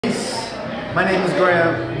My name is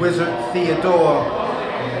Graham Wizard Theodore.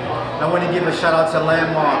 And I want to give a shout out to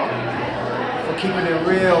Landmark for keeping it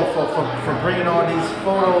real, for bringing all these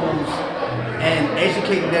photos and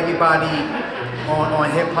educating everybody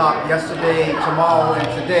on hip hop yesterday, tomorrow,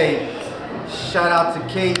 and today. Shout out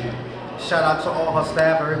to Kate. Shout out to all her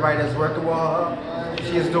staff, everybody that's working with her.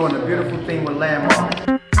 She is doing a beautiful thing with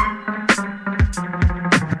Landmark.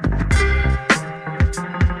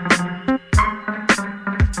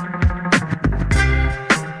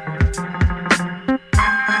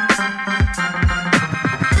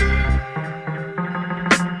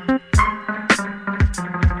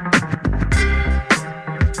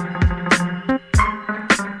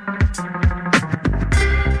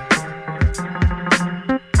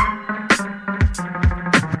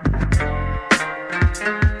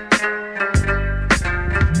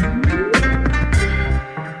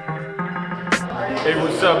 Hey,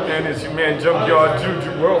 what's up, man? It's your man Junkyard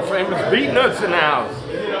Juju, world famous Beatnuts in the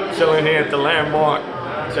house. Chilling here at the Landmark,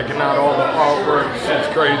 checking out all the artwork. Shit's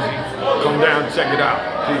crazy. Come down, check it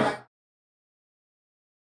out. Peace.